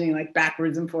imagining like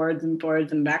backwards and forwards and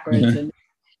forwards and backwards.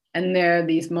 And there are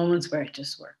these moments where it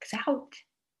just works out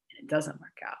and it doesn't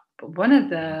work out. But one of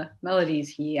the melodies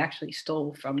he actually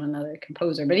stole from another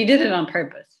composer, but he did it on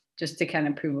purpose just to kind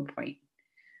of prove a point.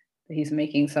 He's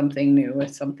making something new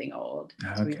with something old.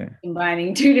 Okay. So we're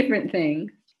combining two different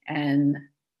things. And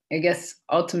I guess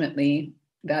ultimately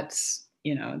that's,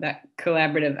 that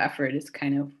collaborative effort is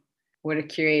kind of what a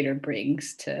curator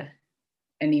brings to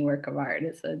any work of art,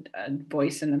 is a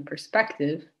voice and a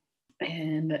perspective.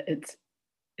 And it's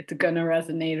going to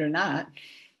resonate or not,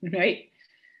 right?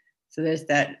 So there's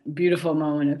that beautiful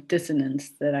moment of dissonance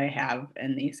that I have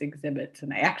in these exhibits.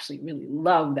 And I actually really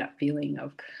love that feeling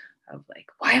of like,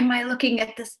 why am I looking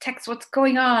at this text? What's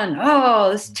going on? Oh,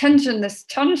 this tension.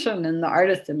 And the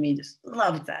artist in me just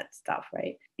loves that stuff,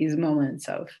 right? These moments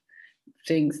of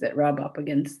things that rub up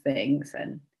against things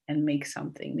and make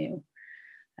something new.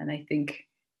 And I think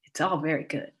it's all very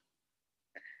good.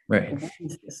 Right. What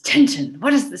is this tension?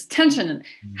 What is this tension? And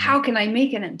how can I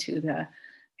make it into the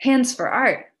hands for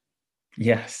art?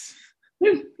 Yes.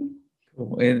 Yeah,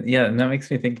 and that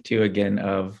makes me think too, again,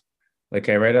 of, like,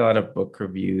 I write a lot of book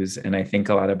reviews, and I think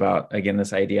a lot about, again,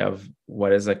 this idea of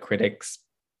what is a critic's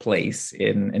place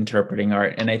in interpreting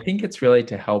art. And I think it's really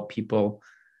to help people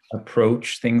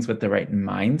approach things with the right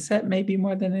mindset, maybe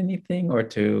more than anything, or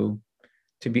to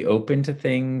be open to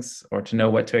things, or to know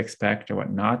what to expect or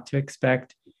what not to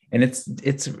expect. And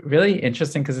it's really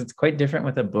interesting because it's quite different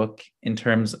with a book, in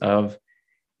terms of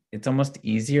it's almost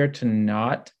easier to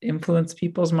not influence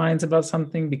people's minds about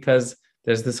something, because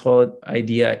there's this whole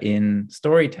idea in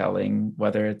storytelling,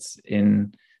 whether it's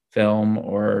in film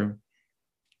or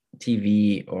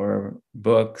TV or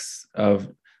books, of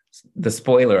the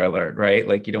spoiler alert, right?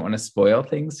 Like you don't want to spoil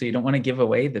things, so you don't want to give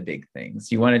away the big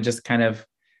things. You want to just kind of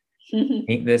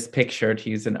paint this picture, to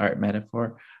use an art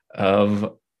metaphor,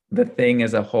 of the thing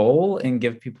as a whole and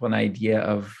give people an idea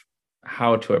of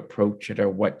how to approach it or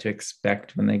what to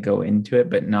expect when they go into it,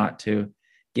 but not to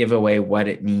give away what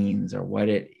it means or what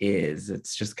it is.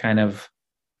 It's just kind of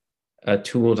a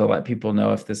tool to let people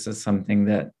know if this is something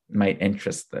that might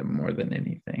interest them more than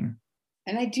anything.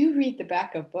 And I do read the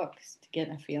back of books to get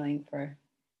a feeling for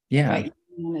what you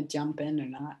want to jump in or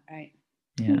not, right?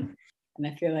 Yeah. And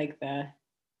I feel like the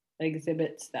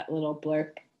exhibits, that little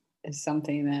blurb is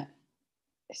something that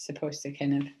is supposed to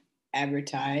kind of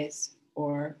advertise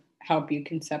or help you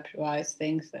conceptualize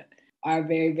things that are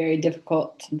very, very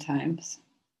difficult sometimes.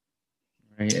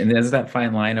 Right. And there's that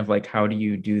fine line of like, how do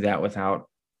you do that without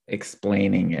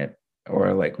explaining it,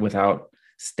 or like without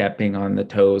stepping on the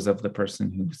toes of the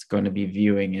person who's going to be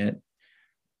viewing it,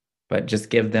 but just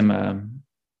give them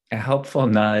a helpful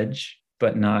nudge,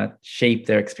 but not shape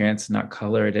their experience, not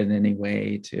color it in any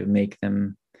way to make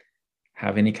them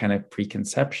have any kind of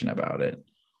preconception about it.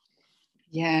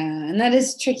 Yeah, and that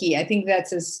is tricky. I think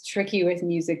that's as tricky with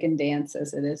music and dance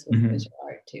as it is with visual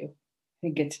art too. I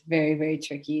think it's very, very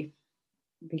tricky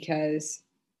because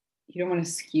you don't want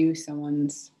to skew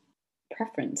someone's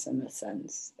preference in the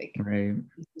sense. Like, right.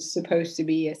 It's supposed to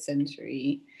be a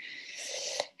sensory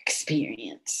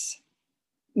experience,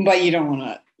 but you don't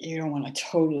want to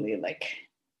totally like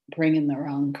bring in the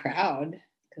wrong crowd,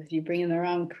 because if you bring in the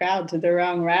wrong crowd to the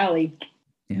wrong rally.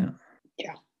 Yeah.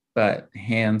 Yeah. But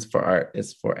Hands for Art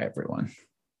is for everyone.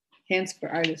 Hands for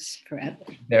Art is forever.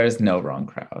 There is no wrong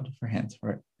crowd for Hands for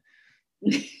Art.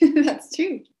 That's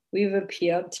true. We've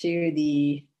appealed to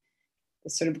the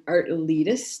sort of art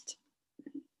elitist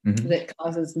that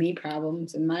causes me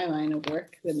problems in my line of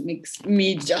work, that makes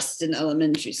me just an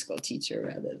elementary school teacher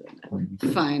rather than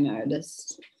a fine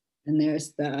artist. And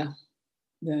there's the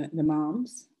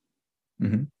moms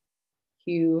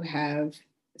who have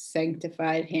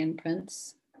sanctified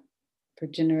handprints for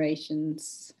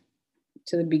generations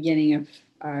to the beginning of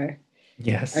our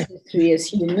history as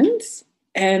humans.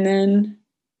 And then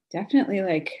definitely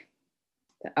like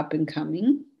the up and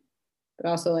coming, but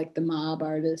also like the mob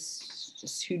artists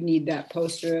just who need that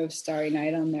poster of Starry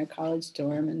Night on their college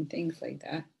dorm and things like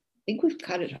that. I think we've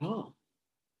got it all.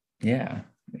 Yeah,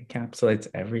 it encapsulates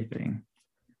everything.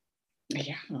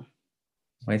 Yeah. Well,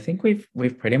 I think we've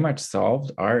pretty much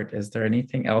solved art. Is there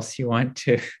anything else you want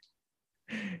to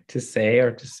say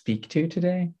or to speak to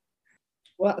today?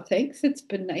 Well, thanks. It's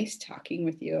been nice talking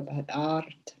with you about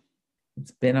art.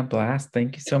 It's been a blast.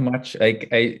 Thank you so much. Like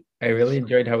I really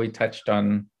enjoyed how we touched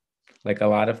on like a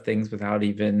lot of things without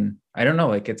even, I don't know,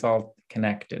 like it's all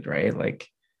connected, right? Like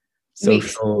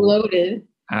social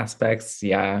aspects.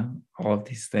 Yeah. All of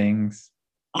these things.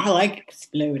 I like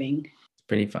exploding. It's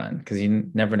pretty fun because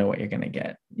you never know what you're going to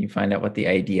get. You find out what the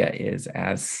idea is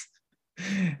as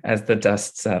the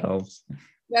dust settles.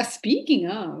 Yeah, speaking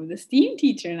of, the STEAM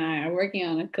teacher and I are working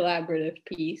on a collaborative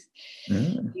piece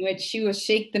in which she will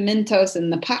shake the Mentos in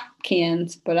the pop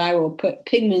cans, but I will put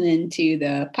pigment into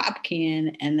the pop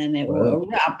can and then it will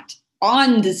erupt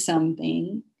onto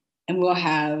something and we'll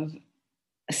have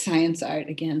a science art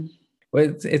again.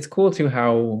 Well, it's cool too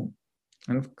how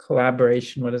kind of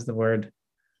collaboration, what is the word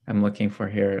I'm looking for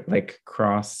here? Like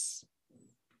curricular.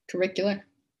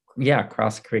 Yeah,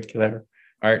 cross-curricular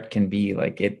art can be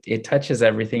like it touches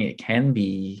everything. It can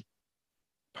be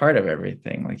part of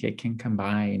everything. Like it can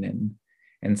combine,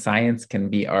 and science can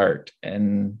be art,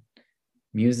 and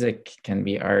music can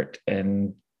be art,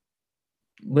 and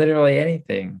literally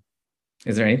anything.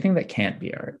 Is there anything that can't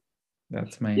be art?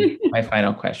 That's my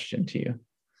final question to you.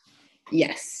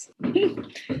 Yes.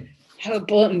 I have a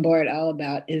bulletin board all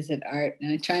about, is it art?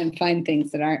 And I try and find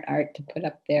things that aren't art to put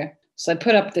up there. So I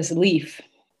put up this leaf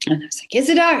and I was like, is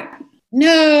it art?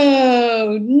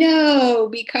 No,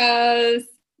 because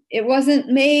it wasn't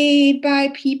made by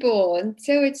people. And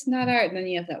so it's not art. And then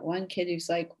you have that one kid who's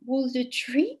like, well, the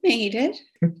tree made it.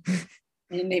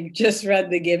 And they've just read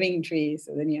The Giving Tree.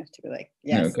 So then you have to be like,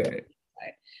 yes. Okay.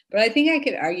 But I think I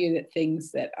could argue that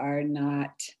things that are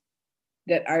not,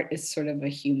 that art is sort of a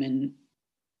human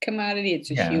commodity.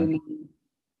 It's a human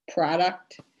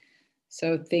product.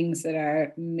 So things that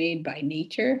are made by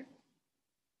nature,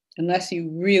 unless you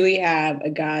really have a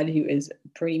God who is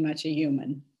pretty much a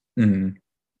human,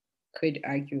 could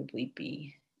arguably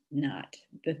be not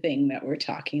the thing that we're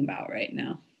talking about right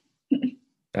now.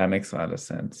 That makes a lot of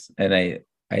sense. And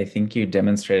I think you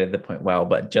demonstrated the point well,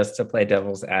 but just to play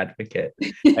devil's advocate,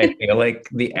 I feel like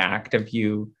the act of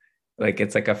you like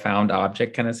it's like a found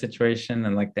object kind of situation,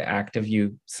 and like the act of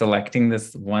you selecting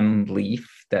this one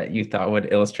leaf that you thought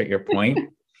would illustrate your point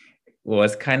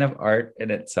was kind of art in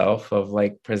itself, of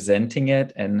like presenting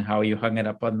it and how you hung it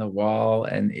up on the wall.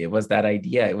 And it was that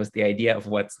idea, it was the idea of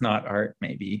what's not art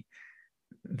maybe,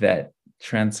 that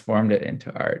transformed it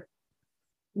into art.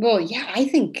 Well, yeah, I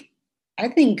think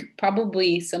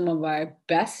probably some of our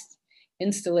best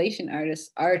installation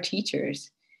artists are teachers.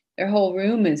 Their whole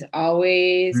room is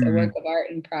always a work Mm, of art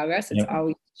in progress. It's yep.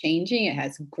 always changing. It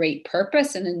has great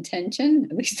purpose and intention,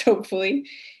 at least hopefully.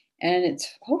 And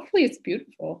hopefully it's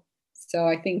beautiful. So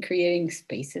I think creating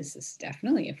spaces is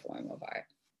definitely a form of art.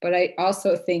 But I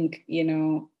also think,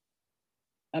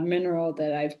 a mineral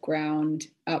that I've ground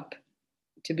up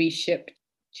to be shipped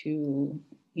to,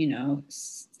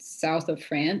 south of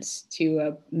France to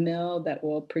a mill that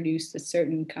will produce a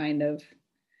certain kind of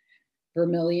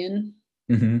vermilion.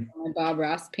 Mm-hmm. A Bob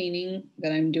Ross painting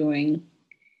that I'm doing,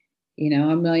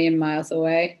 a million miles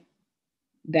away.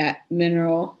 That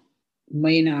mineral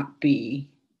may not be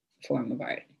a form of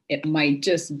art. It might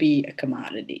just be a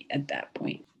commodity at that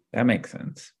point. That makes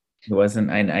sense. It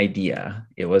wasn't an idea,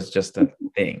 it was just a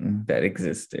thing that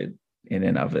existed in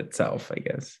and of itself, I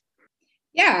guess.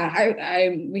 Yeah,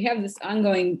 we have this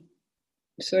ongoing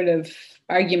sort of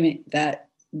argument that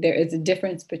there is a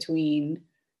difference between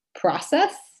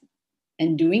process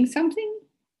and doing something.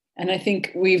 And I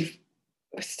think we've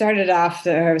started off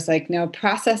there, I was like, no,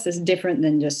 process is different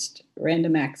than just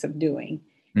random acts of doing.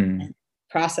 Mm.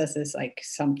 Process is like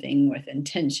something with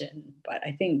intention. But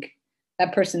I think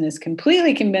that person has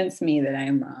completely convinced me that I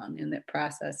am wrong and that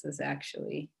process is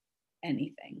actually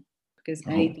anything, because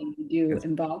anything you do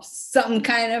involves some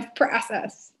kind of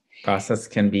process. Process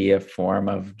can be a form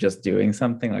of just doing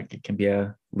something, like it can be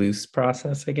a loose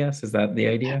process, I guess. Is that the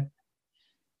idea?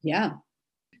 Yeah.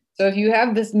 So if you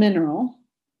have this mineral,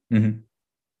 Mm-hmm.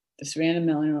 this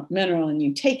random mineral, and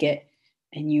you take it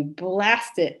and you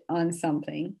blast it on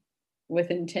something with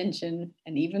intention,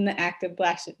 and even the act of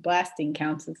blasting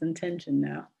counts as intention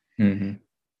now. Mm-hmm.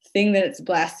 The thing that it's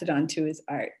blasted onto is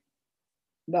art.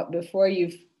 But before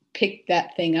you've picked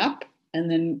that thing up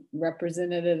and then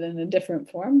represented it in a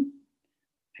different form,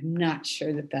 I'm not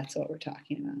sure that that's what we're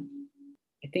talking about.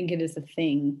 I think it is a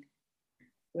thing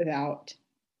without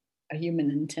a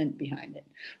human intent behind it,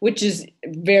 which is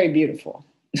very beautiful.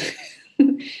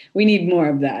 We need more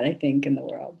of that, I think, in the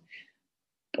world.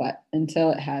 But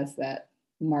until it has that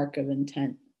mark of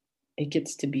intent, it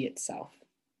gets to be itself.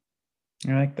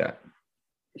 I like that.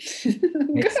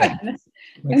 Good. Sense.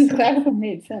 I'm glad it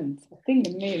made sense. I think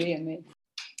maybe it made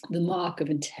the mark of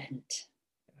intent.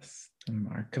 Yes, the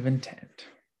mark of intent.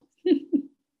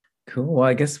 Cool. Well,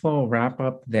 I guess we'll wrap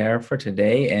up there for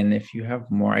today. And if you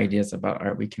have more ideas about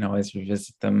art, we can always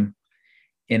revisit them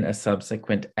in a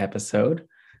subsequent episode.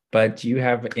 But do you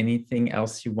have anything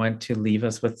else you want to leave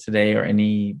us with today, or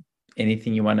anything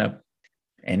you want to,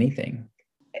 anything?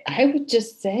 I would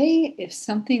just say, if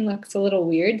something looks a little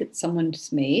weird that someone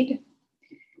just made,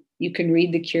 you can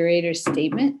read the curator's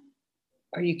statement,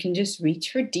 or you can just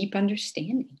reach for deep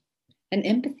understanding and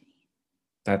empathy.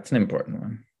 That's an important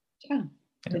one. Yeah.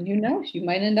 And who knows, you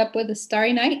might end up with a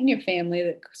starry night in your family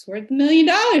that's worth $1 million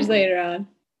later on.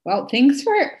 Well, thanks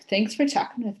for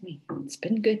talking with me. It's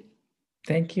been good.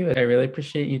 Thank you. I really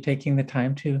appreciate you taking the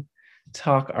time to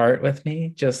talk art with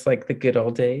me, just like the good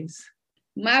old days.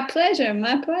 My pleasure.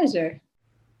 My pleasure.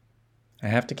 I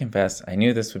have to confess, I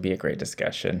knew this would be a great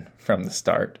discussion from the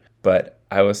start, but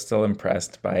I was still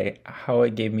impressed by how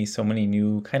it gave me so many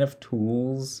new kind of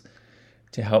tools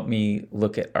to help me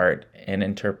look at art and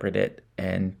interpret it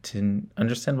and to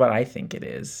understand what I think it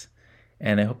is.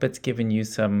 And I hope it's given you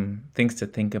some things to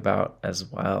think about as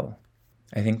well.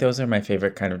 I think those are my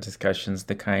favorite kind of discussions,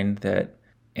 the kind that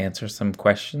answer some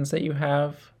questions that you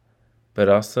have, but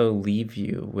also leave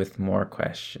you with more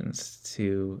questions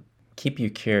to keep you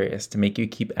curious, to make you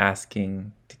keep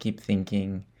asking, to keep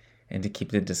thinking, and to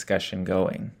keep the discussion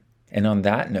going. And on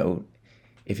that note,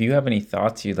 if you have any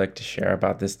thoughts you'd like to share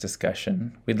about this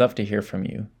discussion, we'd love to hear from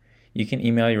you. You can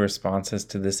email your responses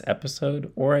to this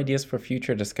episode or ideas for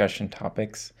future discussion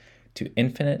topics to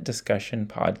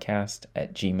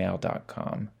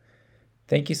infinitediscussionpodcast@gmail.com.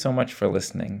 Thank you so much for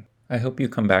listening. I hope you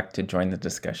come back to join the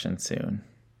discussion soon.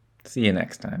 See you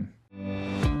next time.